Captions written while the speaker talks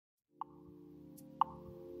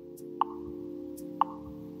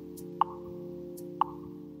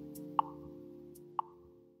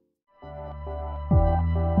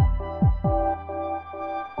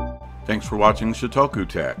Thanks for watching Shotoku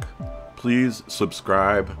Tech. Please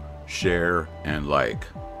subscribe, share, and like.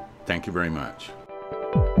 Thank you very much.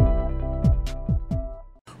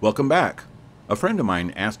 Welcome back. A friend of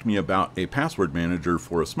mine asked me about a password manager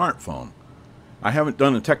for a smartphone. I haven't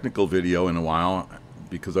done a technical video in a while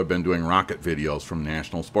because I've been doing rocket videos from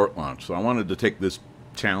National Sport Launch, so I wanted to take this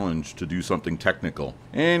challenge to do something technical.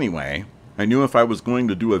 Anyway, I knew if I was going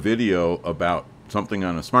to do a video about something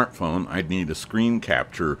on a smartphone, I'd need a screen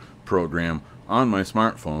capture program on my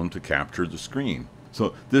smartphone to capture the screen.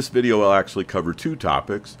 So this video will actually cover two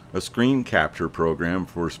topics: a screen capture program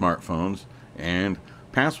for smartphones and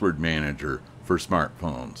password manager for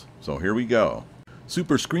smartphones. So here we go.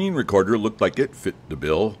 Super Screen Recorder looked like it fit the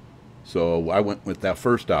bill, so I went with that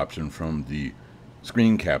first option from the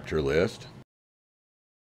screen capture list.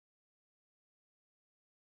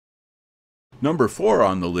 Number 4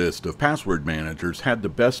 on the list of password managers had the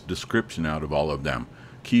best description out of all of them: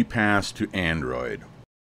 KeePass2Android.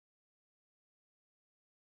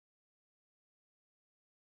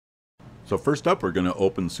 So first up, we're going to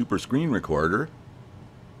open Super Screen Recorder.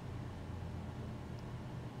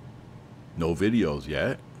 No videos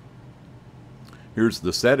yet. Here's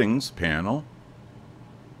the settings panel.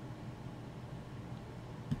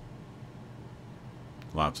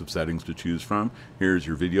 Lots of settings to choose from. Here's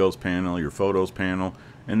your videos panel, your photos panel,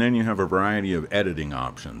 and then you have a variety of editing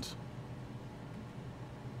options.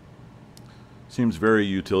 Seems very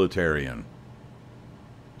utilitarian.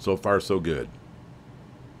 So far, so good.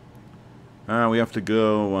 We have to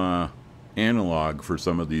go analog for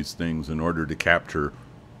some of these things in order to capture.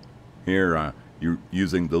 Here, you're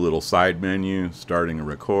using the little side menu, starting a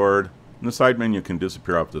record. And the side menu can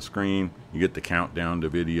disappear off the screen. You get the countdown to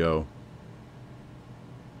video.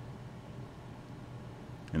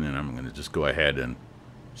 And then I'm going to just go ahead and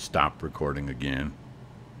stop recording again.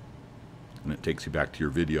 And it takes you back to your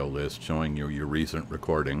video list showing you your recent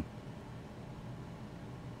recording.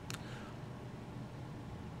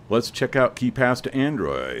 Let's check out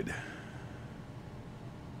KeePass2Android.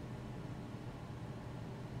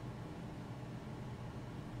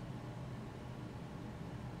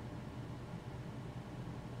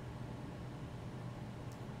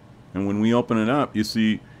 And when we open it up, you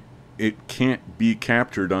see it can't be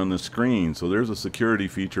captured on the screen. So there's a security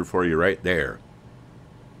feature for you right there.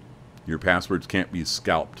 Your passwords can't be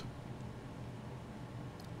scalped.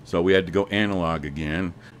 So we had to go analog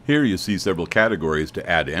again. Here you see several categories to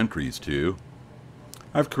add entries to.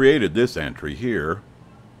 I've created this entry here.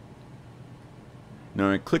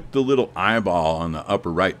 Now I click the little eyeball on the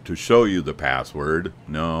upper right to show you the password.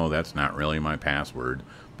 No, that's not really my password,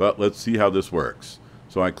 but let's see how this works.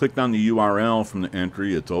 So I clicked on the URL from the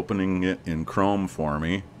entry. It's opening it in Chrome for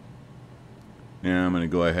me. Now I'm going to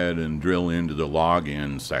go ahead and drill into the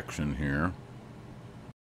login section here.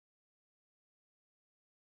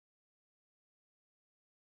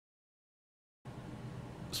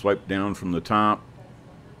 Swipe down from the top.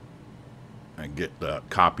 I get the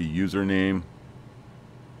copy username.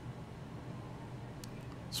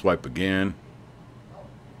 Swipe again.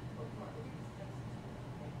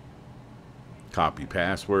 Copy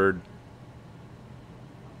password.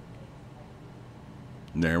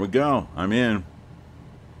 And there we go. I'm in.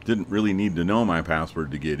 Didn't really need to know my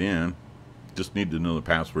password to get in. Just need to know the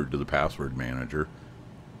password to the password manager.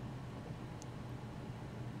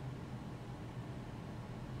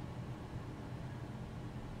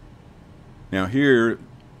 Now here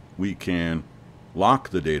we can lock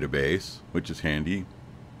the database, which is handy.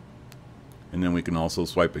 And then we can also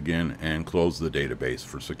swipe again and close the database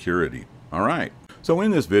for security. All right. So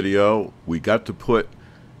in this video, we got to put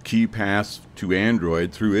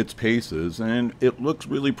KeePass2Android through its paces, and it looks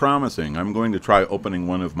really promising. I'm going to try opening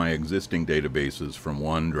one of my existing databases from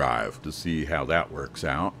OneDrive to see how that works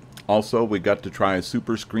out. Also, we got to try a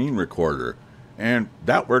Super Screen Recorder, and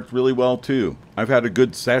that worked really well too. I've had a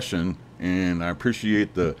good session, and I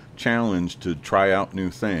appreciate the challenge to try out new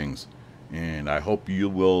things. And I hope you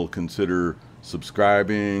will consider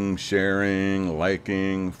subscribing, sharing,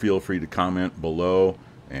 liking. Feel free to comment below,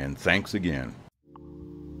 and thanks again.